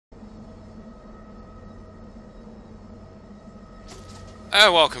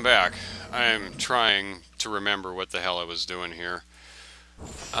Welcome back. I'm trying to remember what the hell I was doing here.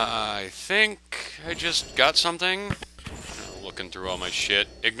 I think I just got something. Looking through all my shit.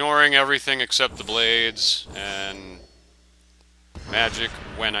 Ignoring everything except the blades and magic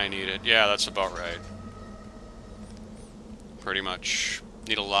when I need it. Yeah, that's about right. Pretty much.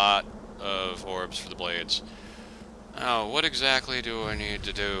 Need a lot of orbs for the blades. Oh, what exactly do I need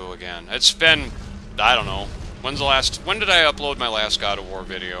to do again? It's been, I don't know. When did I upload my last God of War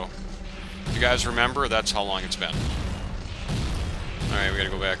video? If you guys remember, that's how long it's been. Alright, we gotta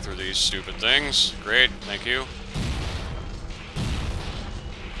go back through these stupid things. Great, thank you.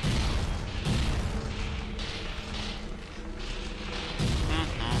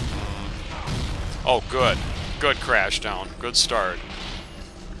 Oh, good. Good crash down. Good start.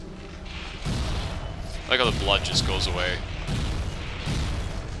 I like how the blood just goes away.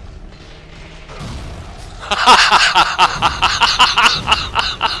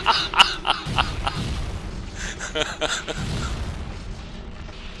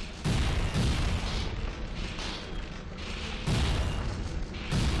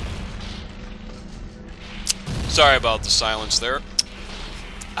 Sorry about the silence there.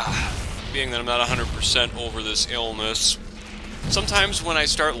 Being that I'm not 100% over this illness, sometimes when I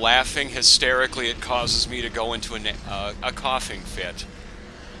start laughing hysterically, it causes me to go into a coughing fit.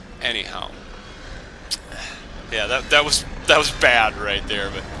 Anyhow. Yeah, that was bad right there,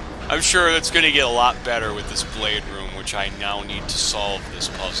 but I'm sure it's going to get a lot better with this blade room, which I now need to solve this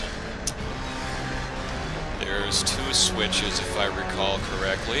puzzle. There's 2 switches, if I recall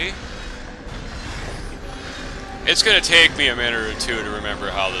correctly. It's going to take me a minute or 2 to remember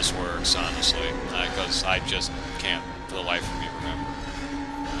how this works, honestly, because I just can't, for the life of me, remember.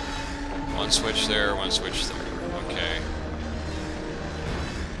 1 switch there, 1 switch there. Okay.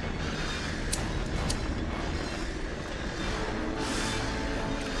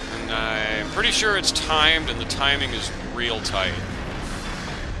 And I'm pretty sure it's timed, and the timing is real tight.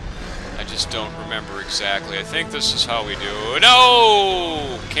 I just don't remember exactly. I think this is how we do...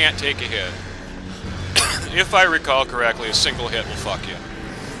 No! Can't take a hit. If I recall correctly, a single hit will fuck you.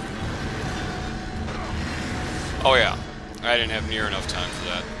 Oh yeah, I didn't have near enough time for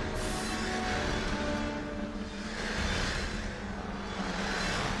that.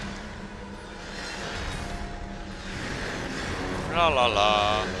 La la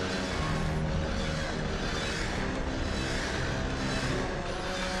la.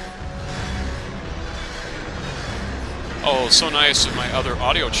 Oh, so nice of my other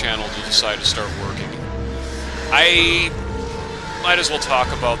audio channel to decide to start working. I might as well talk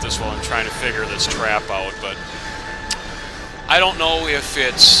about this while I'm trying to figure this trap out, but I don't know if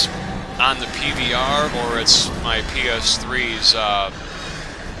it's on the PVR or it's my PS3's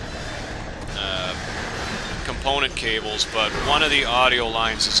component cables, but one of the audio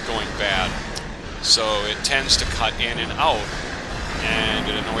lines is going bad, so it tends to cut in and out, and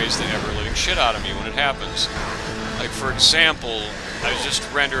it annoys the ever-living shit out of me when it happens. Like, for example, I just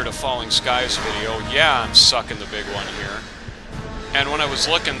rendered a Falling Skies video. Yeah, I'm sucking the big one here. And when I was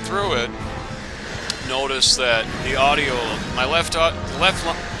looking through it, noticed that the audio, my left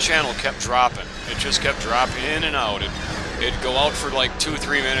channel kept dropping. It just kept dropping in and out. It'd go out for like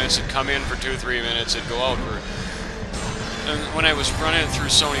 2-3 minutes, it'd come in for 2-3 minutes, it'd go out for... And when I was running it through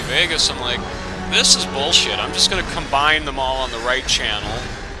Sony Vegas, I'm like, this is bullshit. I'm just going to combine them all on the right channel,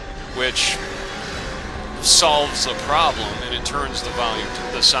 which solves the problem, and it turns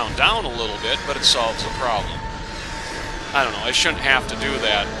the sound down a little bit, but it solves the problem. I don't know, I shouldn't have to do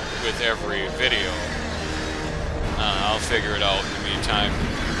that with every video. I'll figure it out in the meantime.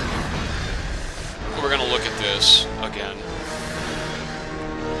 We're gonna look at this again.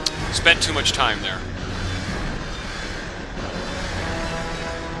 Spent too much time there.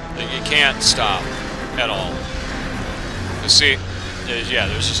 You can't stop at all. You see, yeah,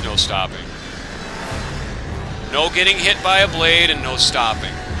 there's just no stopping. No getting hit by a blade and no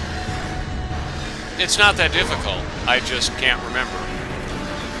stopping. It's not that difficult. I just can't remember.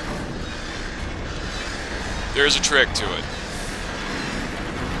 There's a trick to it.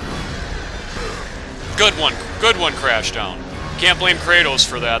 Good one, crash down. Can't blame Kratos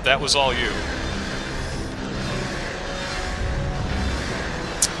for that. That was all you.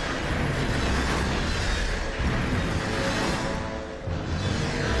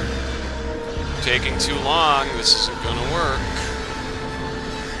 Taking too long, this isn't gonna work.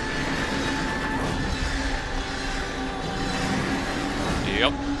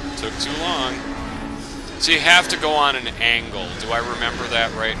 Yep, took too long. So you have to go on an angle. Do I remember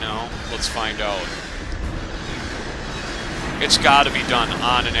that right now? Let's find out. It's gotta be done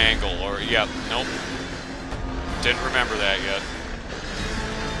on an angle, or, yep, nope. Didn't remember that yet.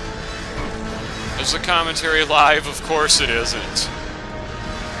 Is the commentary live? Of course it isn't.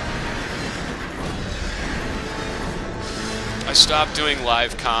 I stopped doing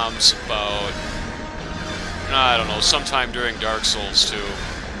live comms about, I don't know, sometime during Dark Souls 2.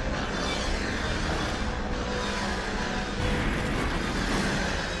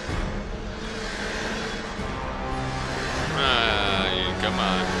 Come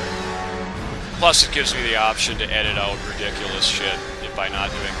on. Plus, it gives me the option to edit out ridiculous shit by not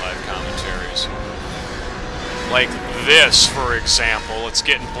doing live commentaries. Like this, for example. It's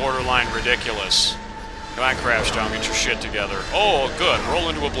getting borderline ridiculous. Come on, Crash Down, get your shit together. Oh, good. Roll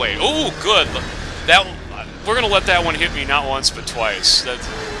into a blade. Oh, good. We're gonna let that one hit me not once, but twice. That's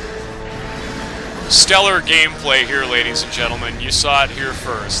stellar gameplay here, ladies and gentlemen. You saw it here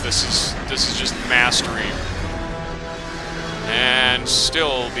first. This is just mastery. And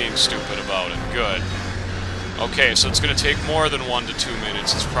still being stupid about it. Good. Okay, so it's going to take more than 1 to 2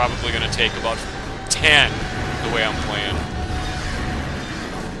 minutes. It's probably going to take about 10, the way I'm playing.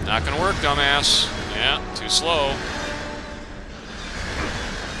 Not going to work, dumbass. Yeah, too slow.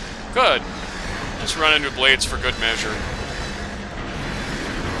 Good. Let's run into blades for good measure.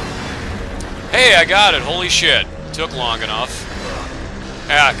 Hey, I got it. Holy shit. Took long enough.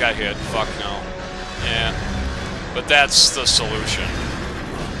 Ah, got hit. Fuck no. Yeah. But that's the solution.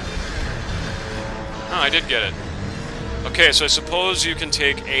 Oh, I did get it. Okay, so I suppose you can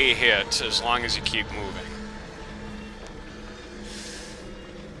take a hit as long as you keep moving.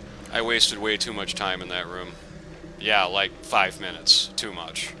 I wasted way too much time in that room. Yeah, like 5 minutes. Too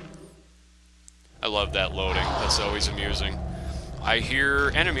much. I love that loading. That's always amusing. I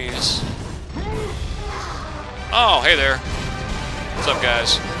hear enemies. Oh, hey there. What's up,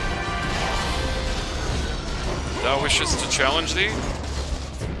 guys? Thou wishest to challenge thee?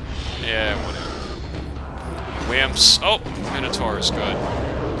 Yeah, whatever. Wimps. Oh, Minotaur is good.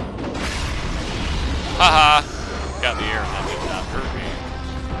 Haha! Got in the air, that did not hurt me.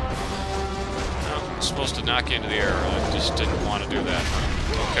 No, I'm supposed to knock you into the air. I just didn't want to do that.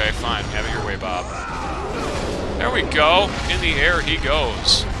 Okay, fine. Have it your way, Bob. There we go. In the air he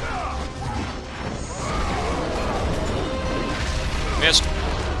goes. Missed.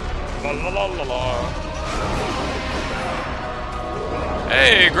 La la la la la.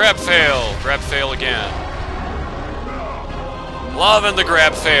 Hey, grab fail! Grab fail again. Loving the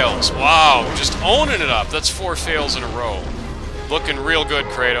grab fails. Wow, just owning it up. That's 4 fails in a row. Looking real good,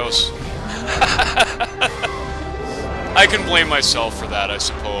 Kratos. I can blame myself for that, I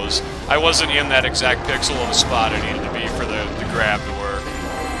suppose. I wasn't in that exact pixel of a spot I needed to be for the grab to work.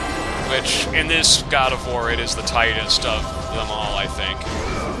 Which, in this God of War, it is the tightest of them all, I think.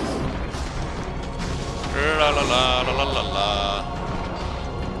 La la la la la la.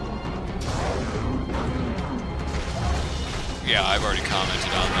 Yeah, I've already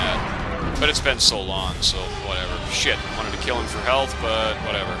commented on that. But it's been so long, so whatever. Shit, wanted to kill him for health, but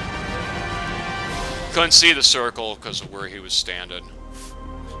whatever. Couldn't see the circle because of where he was standing.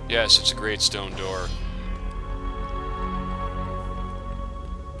 Yes, it's a great stone door.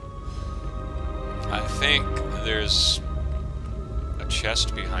 I think there's a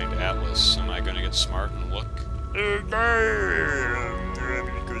chest behind Atlas. Am I going to get smart and look? I'm going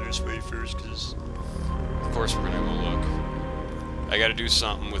to go this way first, because... Of course we're going to go look. I gotta do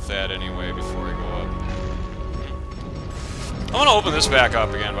something with that anyway before I go up. I want to open this back up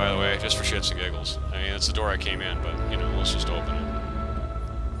again, by the way, just for shits and giggles. I mean, it's the door I came in, but, you know, let's just open it.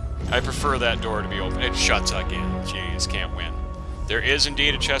 I prefer that door to be open. It shuts again. Jeez, can't win. There is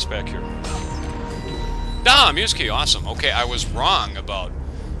indeed a chest back here. Ah, music key, awesome. Okay, I was wrong about...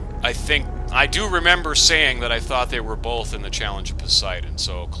 I do remember saying that I thought they were both in the Challenge of Poseidon,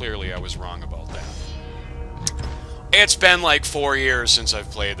 so clearly I was wrong about that. It's been like 4 years since I've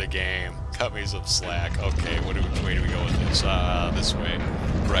played the game. Cut me some slack. Okay, which way do we go with this? This way.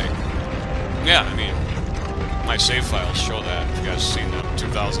 Right. Yeah, I mean, my save files show that. If you guys have seen them.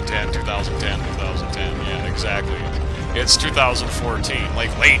 2010, 2010, 2010. Yeah, exactly. It's 2014.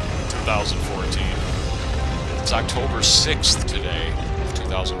 Like, late 2014. It's October 6th today,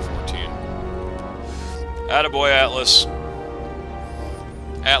 2014. Attaboy, Atlas.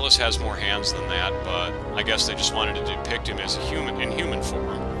 Atlas has more hands than that, but I guess they just wanted to depict him as a human, in human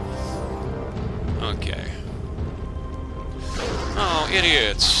form. Okay. Oh,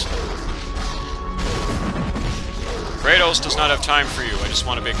 idiots. Kratos does not have time for you. I just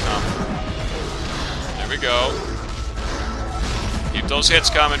want a big combo. There we go. Keep those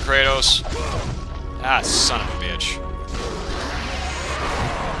hits coming, Kratos. Ah, son of a bitch.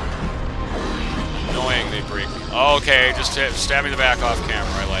 Annoying, they break me. Okay, just stab me in the back off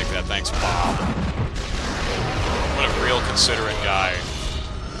camera. I like that. Thanks, Bob. What a real considerate guy.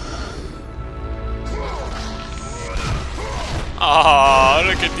 Oh,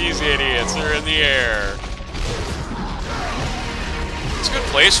 look at these idiots. They're in the air. It's a good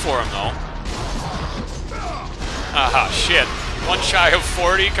place for them, though. Aha, shit. One shy of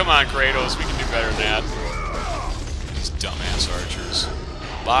 40? Come on, Kratos. We can do better than that. These dumbass archers.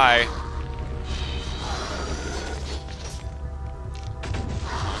 Bye.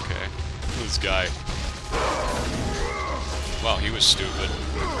 Okay. This guy. Well, he was stupid.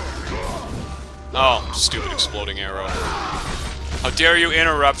 Oh, stupid exploding arrow. How dare you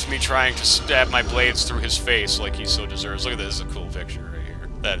interrupt me trying to stab my blades through his face like he so deserves. Look at this. This is a cool picture right here.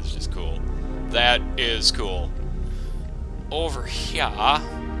 That is just cool. That is cool. Over here.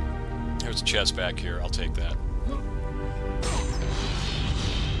 There's a chest back here. I'll take that.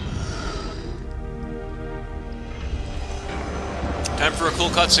 Time for a cool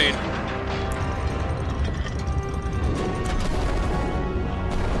cutscene.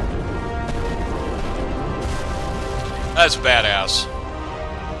 That's badass.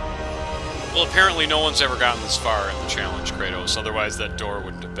 Well, apparently no one's ever gotten this far in the challenge, Kratos, otherwise that door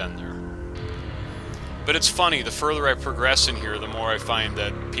wouldn't have been there. But it's funny, the further I progress in here, the more I find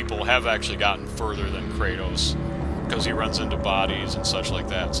that people have actually gotten further than Kratos, because he runs into bodies and such like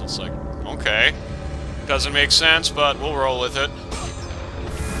that, so it's like, okay. Doesn't make sense, but we'll roll with it.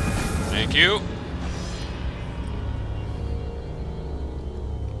 Thank you.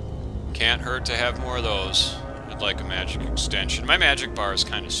 Can't hurt to have more of those. I'd like a magic extension. My magic bar is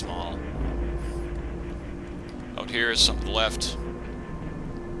kind of small. Out here is something left.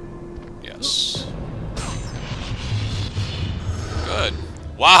 Yes. Good.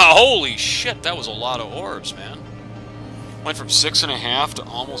 Wow, holy shit, that was a lot of orbs, man. Went from 6.5 to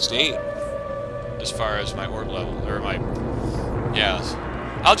almost 8. As far as my orb level, or my... Yeah.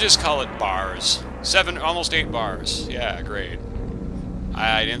 I'll just call it bars. 7, almost 8 bars. Yeah, great.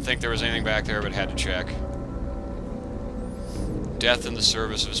 I didn't think there was anything back there, but had to check. Death in the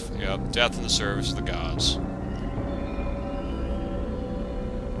service of... Yep, death in the service of the gods.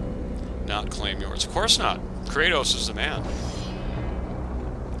 Not claim yours. Of course not. Kratos is the man.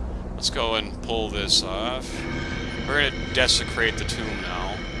 Let's go and pull this off. We're gonna desecrate the tomb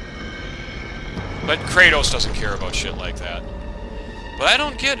now. But Kratos doesn't care about shit like that. What I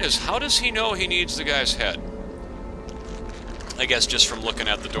don't get is, how does he know he needs the guy's head? I guess just from looking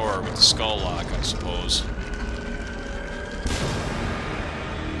at the door with the skull lock, I suppose.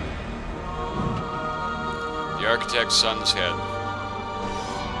 The architect's son's head.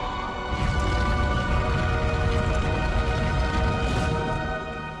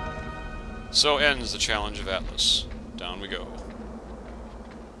 So ends the challenge of Atlas. Down we go.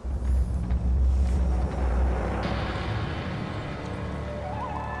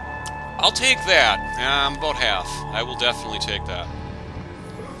 I'll take that. I'm about half. I will definitely take that.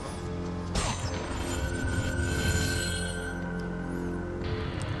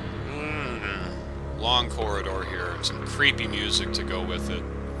 Long corridor here. Some creepy music to go with it.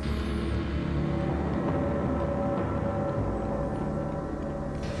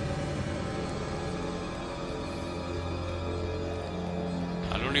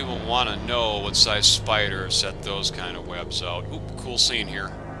 I don't even want to know what size spider set those kind of webs out. Oop, cool scene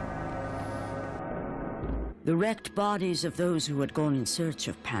here. The wrecked bodies of those who had gone in search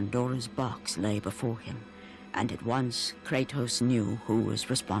of Pandora's box lay before him, and at once Kratos knew who was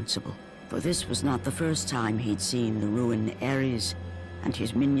responsible. For this was not the first time he'd seen the ruin Ares and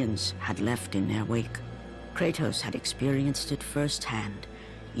his minions had left in their wake. Kratos had experienced it firsthand,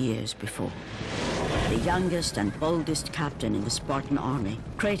 years before. The youngest and boldest captain in the Spartan army,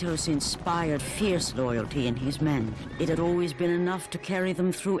 Kratos inspired fierce loyalty in his men. It had always been enough to carry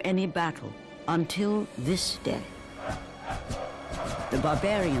them through any battle. Until this day. The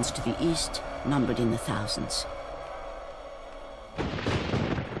barbarians to the east numbered in the thousands,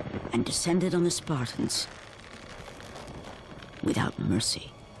 and descended on the Spartans without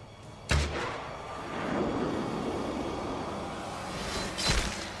mercy.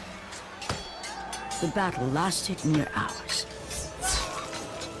 The battle lasted near hours.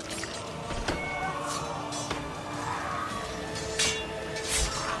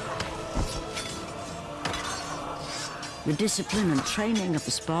 The discipline and training of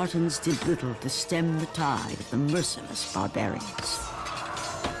the Spartans did little to stem the tide of the merciless barbarians.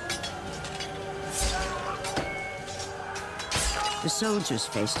 The soldiers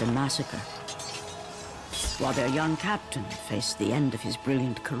faced a massacre, while their young captain faced the end of his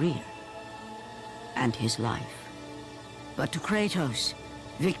brilliant career and his life. But to Kratos,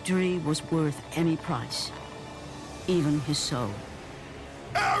 victory was worth any price, even his soul.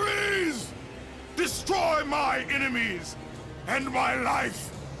 Ares! Destroy my enemies, and my life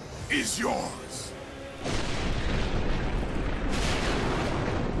is yours.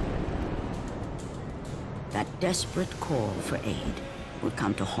 that desperate call for aid would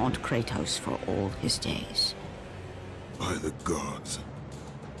come to haunt Kratos for all his days. By the gods,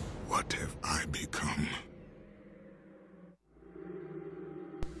 what have I become?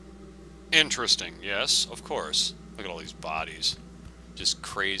 Interesting, yes, of course. Look at all these bodies. Just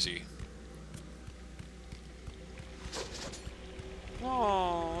crazy.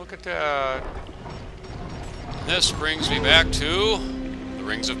 Oh, look at that. This brings me back to the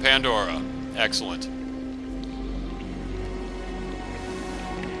Rings of Pandora. Excellent.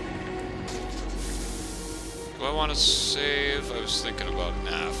 Do I want to save? I was thinking about...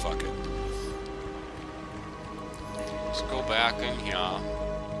 Nah, fuck it. Let's go back in here.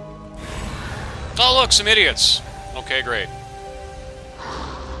 Oh, look, some idiots. Okay, great.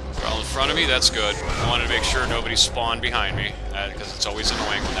 They're all in front of me, that's good. I wanted to make sure nobody spawned behind me, because it's always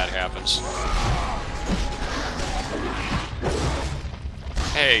annoying when that happens.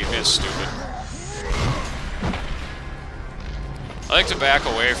 Hey, you missed, stupid. I like to back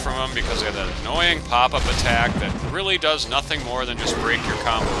away from them because they have that annoying pop-up attack that really does nothing more than just break your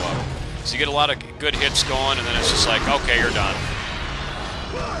combo up. So you get a lot of good hits going, and then it's just like, okay, you're done.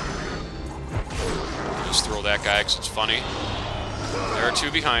 Just throw that guy because it's funny. There are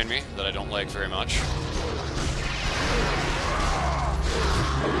two behind me that I don't like very much. Let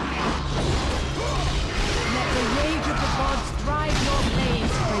the rage of the gods drive your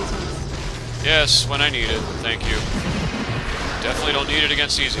blades, Kratos. Yes, when I need it. Thank you. Definitely don't need it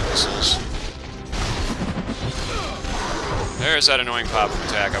against easy missiles. There's that annoying pop-up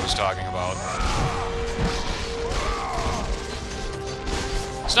attack I was talking about.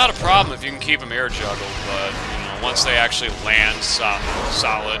 It's not a problem if you can keep them air juggled, but, you know, once they actually land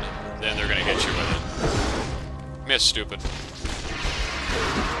solid, then they're gonna get you with it. Miss, stupid.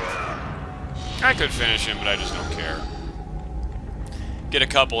 I could finish him, but I just don't care. Get a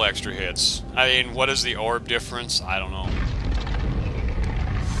couple extra hits. I mean, what is the orb difference? I don't know.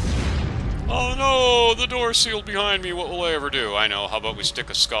 Oh no, the door's sealed behind me. What will I ever do? I know. How about we stick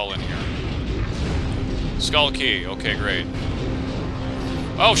a skull in here? Skull key. Okay, great.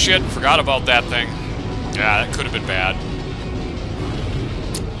 Oh shit, forgot about that thing. Yeah, that could have been bad.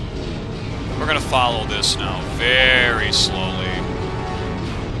 We're gonna follow this now, very slowly.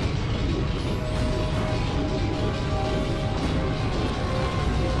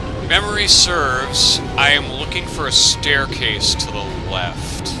 Memory serves, I am looking for a staircase to the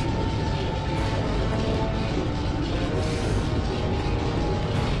left.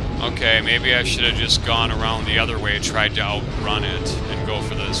 Okay, maybe I should have just gone around the other way, tried to outrun it, and go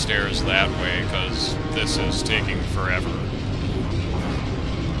for the stairs that way, because this is taking forever.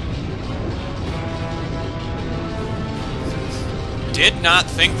 Did not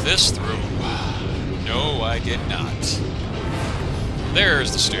think this through. No, I did not.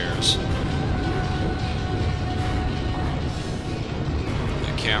 There's the stairs.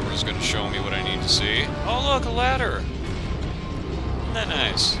 The camera's going to show me what I need to see. Oh, look, a ladder. Isn't that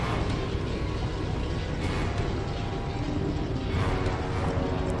nice?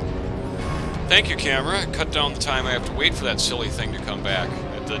 Thank you, camera. It cut down the time I have to wait for that silly thing to come back.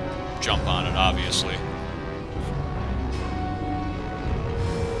 I have to jump on it, obviously.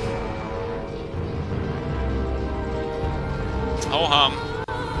 Ho hum.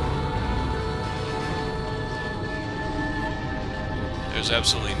 There's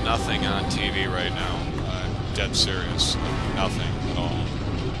absolutely nothing on TV right now. I'm dead serious. Nothing at all.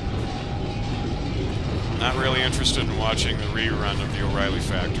 Not really interested in watching the rerun of the O'Reilly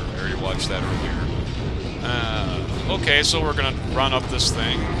Factor. I already watched that earlier. Okay, so we're gonna run up this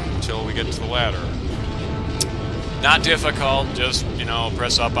thing until we get to the ladder. Not difficult, just, you know,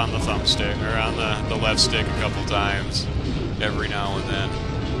 press up on the thumbstick, or on the left stick a couple times, every now and then.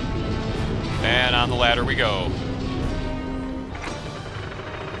 And on the ladder we go.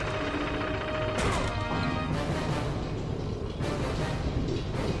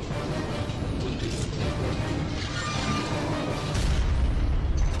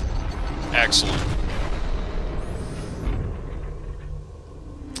 Excellent.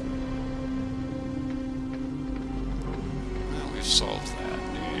 Well, we've solved that.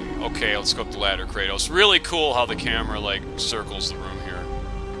 Okay, let's go up the ladder, Kratos. Really cool how the camera, like, circles the room here.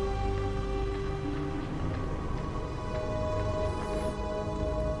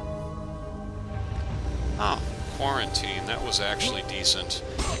 Oh, Quarantine. That was actually decent.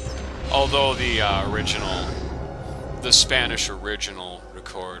 Although the the Spanish original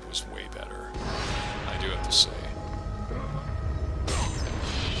record was way better, I do have to say.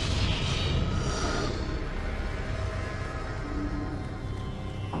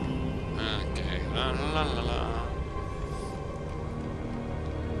 Okay. La, la, la, la.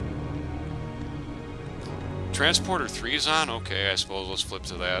 Transporter 3's on? Okay, I suppose let's flip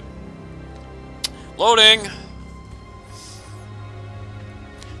to that. Loading!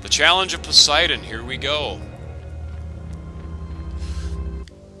 The Challenge of Poseidon, here we go.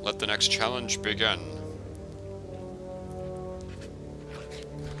 Let the next challenge begin.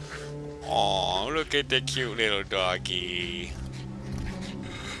 Aw, look at the cute little doggy.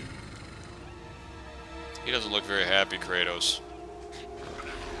 He doesn't look very happy, Kratos.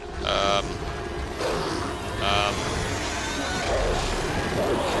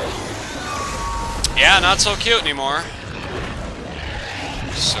 Yeah, not so cute anymore.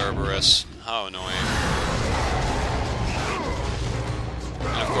 Cerberus. How annoying.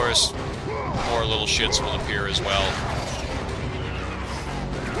 And of course, more little shits will appear as well.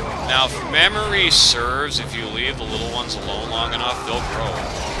 Now, if memory serves, if you leave the little ones alone long enough, they'll grow.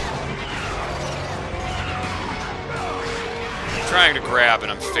 I'm trying to grab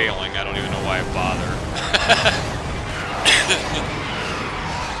and I'm failing. I don't even know why I bother.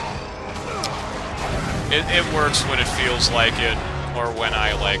 It works when it feels like it, or when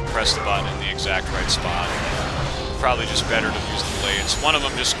I, like, press the button in the exact right spot. Probably just better to use the blades. One of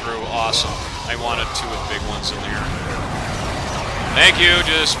them just grew awesome. I wanted 2 of the big ones in there. Thank you,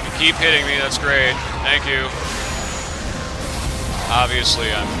 just keep hitting me, that's great. Thank you. Obviously,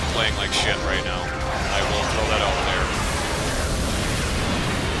 I'm playing like shit right now. I will throw that out there.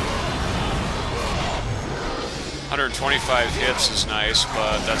 125 hits is nice,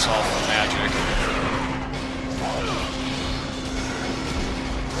 but that's all for magic.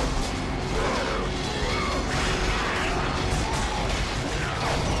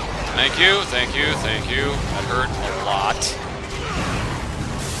 Thank you, thank you, thank you. That hurt a lot.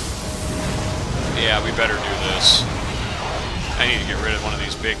 Yeah, we better do this. I need to get rid of one of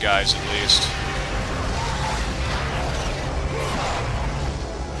these big guys at least.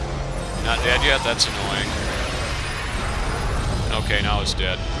 Not dead yet? That's annoying. Okay, now it's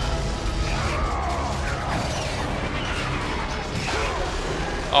dead.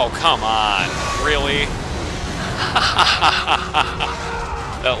 Oh, come on. Really?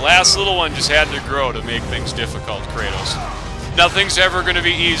 That last little one just had to grow to make things difficult, Kratos. Nothing's ever going to be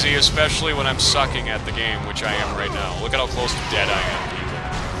easy, especially when I'm sucking at the game, which I am right now. Look at how close to dead I am,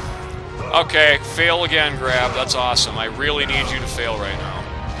 people. Okay, fail again, Grab. That's awesome. I really need you to fail right now.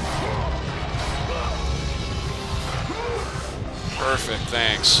 Perfect,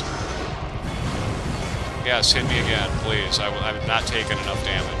 thanks. Yes, hit me again, please. I've not taken enough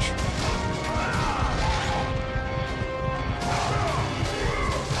damage.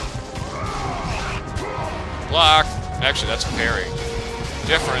 Block. Actually, that's a parry.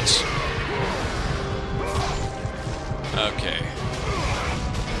 Difference. Okay.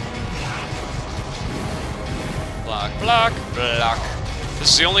 Block, block, block. This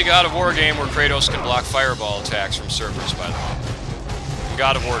is the only God of War game where Kratos can block fireball attacks from Cerberus, by the way. In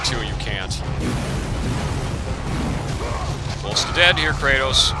God of War 2, you can't. Close to dead here,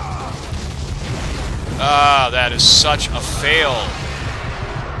 Kratos. Ah, that is such a fail.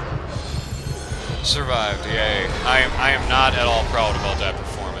 Survived, yay. I am not at all proud about that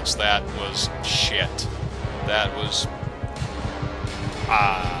performance. That was shit. That was...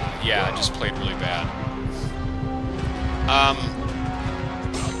 yeah, I just played really bad.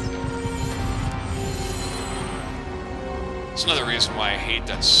 It's another reason why I hate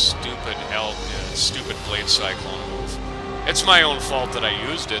that stupid stupid Blade Cyclone move. It's my own fault that I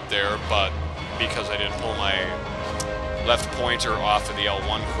used it there, but because I didn't pull my left pointer off of the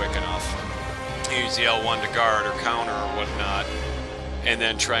L1 quick enough. Use the L1 to guard or counter or whatnot, and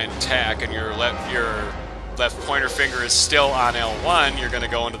then try and attack, and your left pointer finger is still on L1, you're going to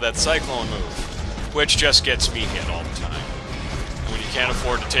go into that Cyclone move, which just gets me hit all the time. And when you can't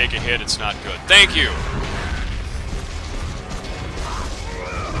afford to take a hit, it's not good. Thank you!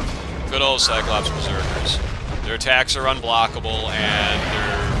 Good old Cyclops Berserkers. Their attacks are unblockable, and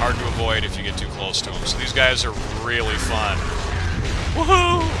they're hard to avoid if you get too close to them. So these guys are really fun.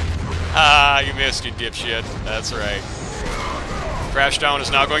 Woohoo! Ah, you missed, you dipshit. That's right. Crashdown is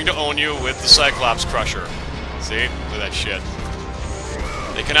now going to own you with the Cyclops Crusher. See? Look at that shit.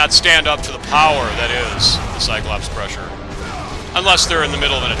 They cannot stand up to the power that is the Cyclops Crusher. Unless they're in the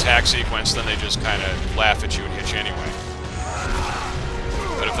middle of an attack sequence, then they just kind of laugh at you and hit you anyway.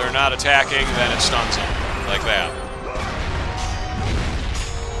 But if they're not attacking, then it stuns them. Like that.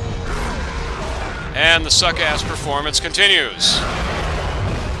 And the suck-ass performance continues.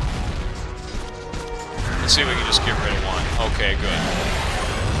 Let's see if we can just get rid of one. Okay, good.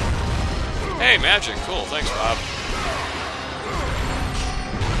 Hey, magic. Cool. Thanks, Bob.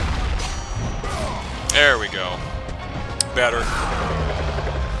 There we go. Better.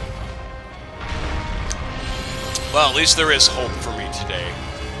 Well, at least there is hope for me today.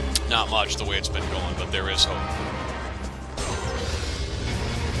 Not much the way it's been going, but there is hope.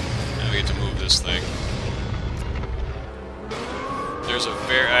 Now we get to move this thing. There's a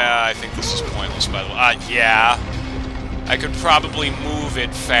very... I think this is pointless, by the way. Yeah. I could probably move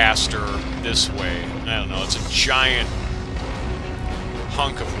it faster this way. I don't know, it's a giant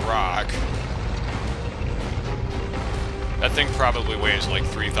hunk of rock. That thing probably weighs like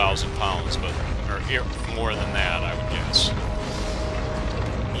 3,000 pounds, but... or more than that, I would guess.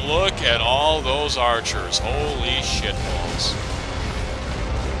 Look at all those archers. Holy shitballs.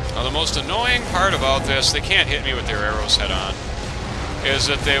 Now, the most annoying part about this, they can't hit me with their arrows head on, is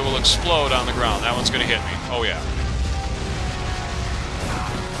that they will explode on the ground. That one's going to hit me. Oh, yeah.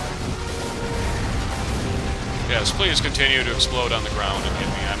 Yes, please continue to explode on the ground and hit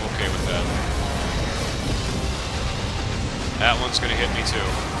me. I'm okay with that. That one's going to hit me, too.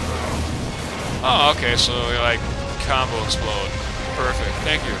 Oh, okay, so, like, combo explode. Perfect.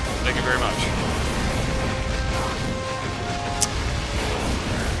 Thank you. Thank you very much.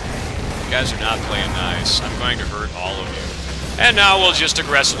 You guys are not playing nice. I'm going to hurt all of you. And now we'll just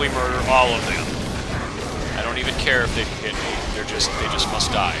aggressively murder all of them. I don't even care if they hit me. They just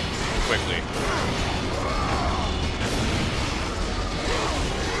must die. Quickly.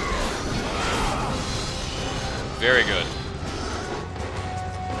 Very good.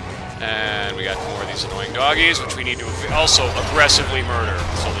 And we got more of these annoying doggies, which we need to also aggressively murder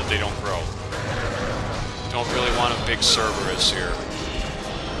so that they don't grow. Don't really want a big Cerberus here.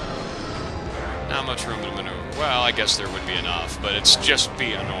 Not much room to maneuver. Well, I guess there would be enough, but it's just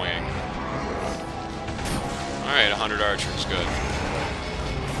be annoying. Alright, 100 archers, good.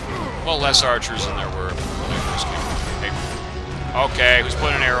 Well, less archers than there were when I first came. Hey. Okay, who's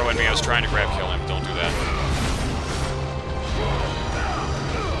putting an arrow in me? I was trying to grab kill him. Don't do that.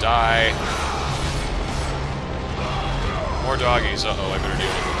 Die. More doggies. Uh-oh, I better deal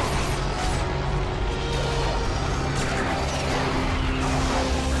with them.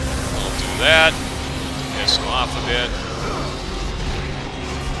 I'll do that. Piss them off a bit.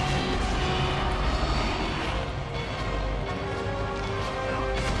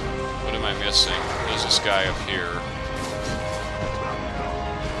 What am I missing? There's this guy up here.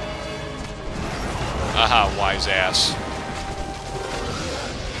 Aha, wise ass.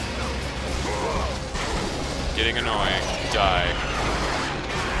 Getting annoying. Die.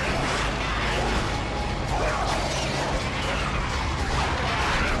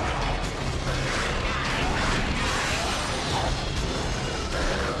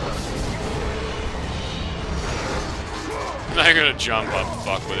 I'm not gonna jump up and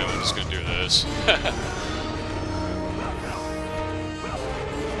fuck with him, I'm just gonna do this.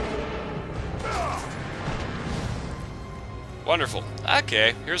 Wonderful.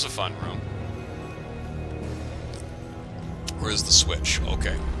 Okay, here's a fun room. Where's the switch?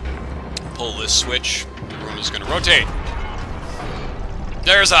 Okay. Pull this switch, the room is gonna rotate.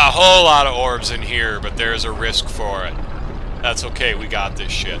 There's a whole lot of orbs in here, but there's a risk for it. That's okay, we got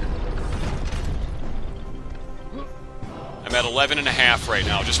this shit. I'm at 11.5 right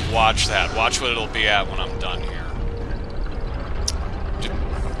now. Just watch that. Watch what it'll be at when I'm done here. Just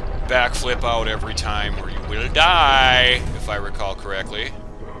backflip out every time or you will die, if I recall correctly.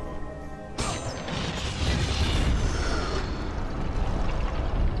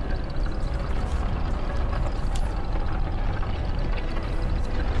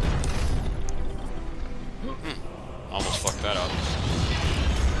 Almost fucked that up.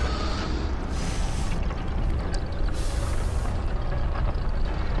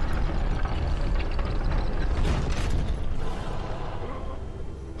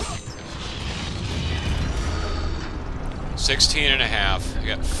 $16.5. I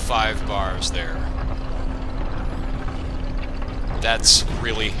got 5 bars there. That's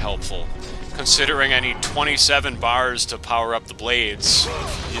really helpful. Considering I need 27 bars to power up the blades,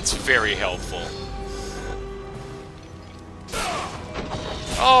 it's very helpful.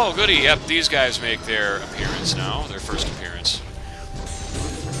 Oh, goody. Yep, these guys make their appearance now. Their first appearance.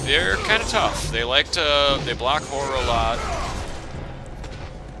 They're kind of tough. They like to... they block horror a lot.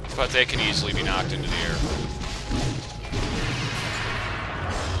 But they can easily be knocked into the air.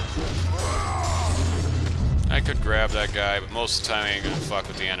 I could grab that guy, but most of the time I ain't gonna fuck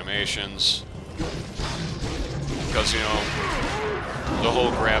with the animations. Because, you know, the whole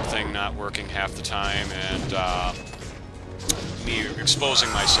grab thing not working half the time, and, me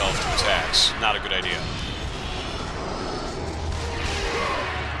exposing myself to attacks. Not a good idea.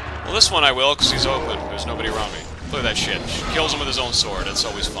 Well, this one I will, because he's open. There's nobody around me. Look at that shit. Kills him with his own sword. That's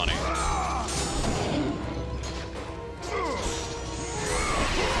always funny.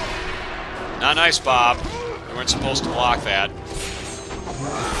 Not nice, Bob. weren't supposed to block that.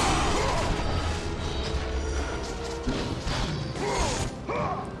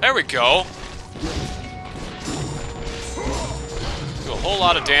 There we go. Do a whole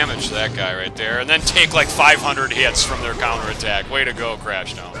lot of damage to that guy right there, and then take like 500 hits from their counterattack. Way to go,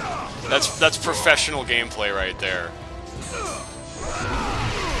 Crash Now. That's professional gameplay right there.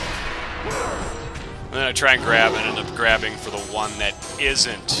 And then I try and grab and end up grabbing for the one that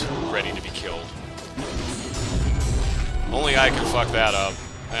isn't ready to be killed. Only I can fuck that up.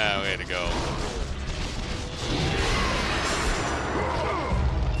 Ah, way to go.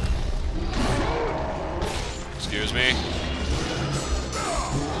 Excuse me.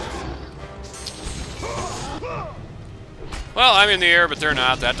 Well, I'm in the air, but they're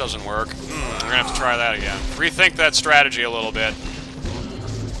not. That doesn't work. I'm gonna have to try that again. Rethink that strategy a little bit.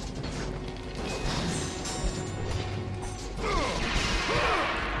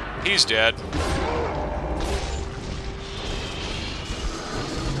 He's dead.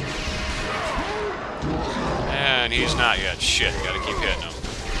 And he's not yet. Shit, gotta keep hitting him.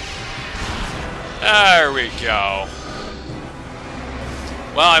 There we go.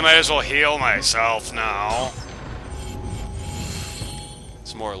 Well, I might as well heal myself now.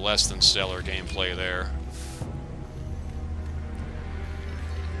 It's more or less than stellar gameplay there.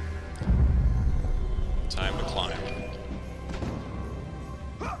 Time to climb.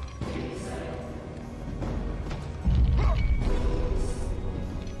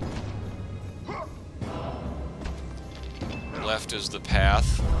 Left is the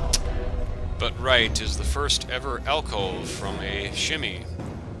path, but right is the first ever alcove from a shimmy.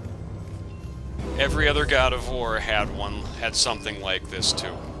 Every other God of War had something like this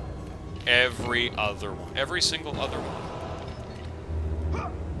too. Every other one. Every single other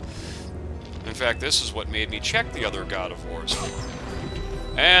one. In fact, this is what made me check the other God of Wars.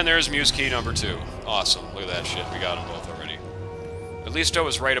 And there's Muse Key number 2. Awesome. Look at that shit. We got them both already. At least I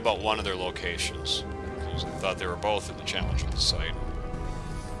was right about one of their locations. I thought they were both in the challenge of the site.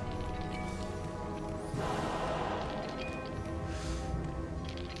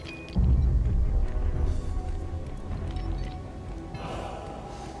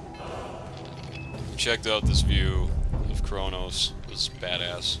 Checked out this view of Kronos. It was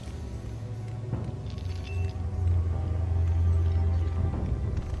badass.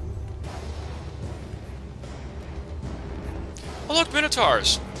 Oh look,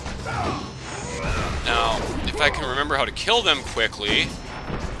 Minotaurs! Now, if I can remember how to kill them quickly,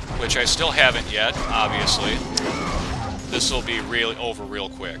 which I still haven't yet, obviously, this will be really over real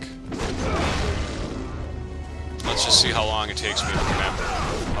quick. Let's just see how long it takes me to remember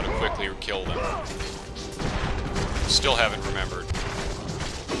how to quickly kill them. Still haven't remembered.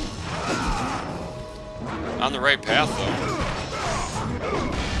 On the right path, though.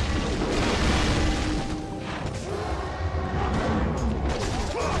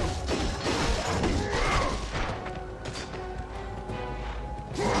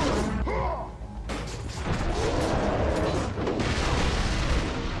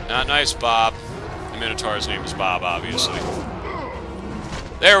 Not nice, Bob. The Minotaur's name is Bob, obviously.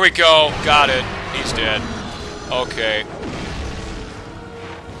 There we go. Got it. He's dead. Okay.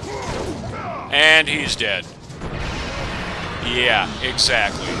 And he's dead. Yeah,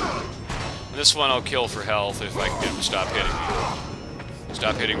 exactly. This one I'll kill for health if I can get him to stop hitting me.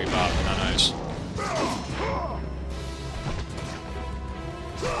 Stop hitting me, Bob. Not nice.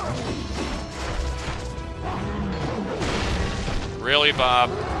 Really,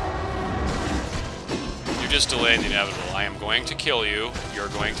 Bob? You're just delaying the inevitable. I am going to kill you. You're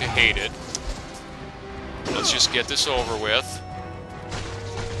going to hate it. Let's just get this over with.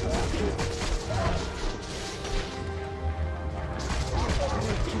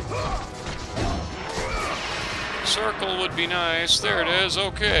 Circle would be nice. There it is.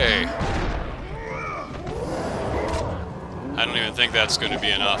 Okay. I don't even think that's going to be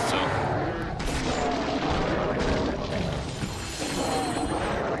enough, though.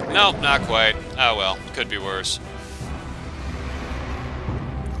 Nope, not quite. Oh well, could be worse.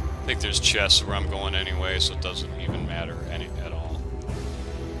 I think there's chests where I'm going anyway, so it doesn't even matter at all.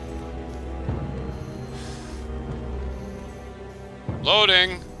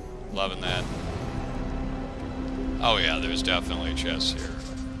 Loading! Loving that. Oh yeah, there's definitely chests here.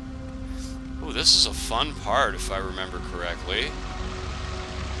 Ooh, this is a fun part, if I remember correctly.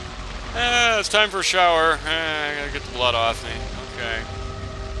 It's time for a shower. I gotta get the blood off me. Okay.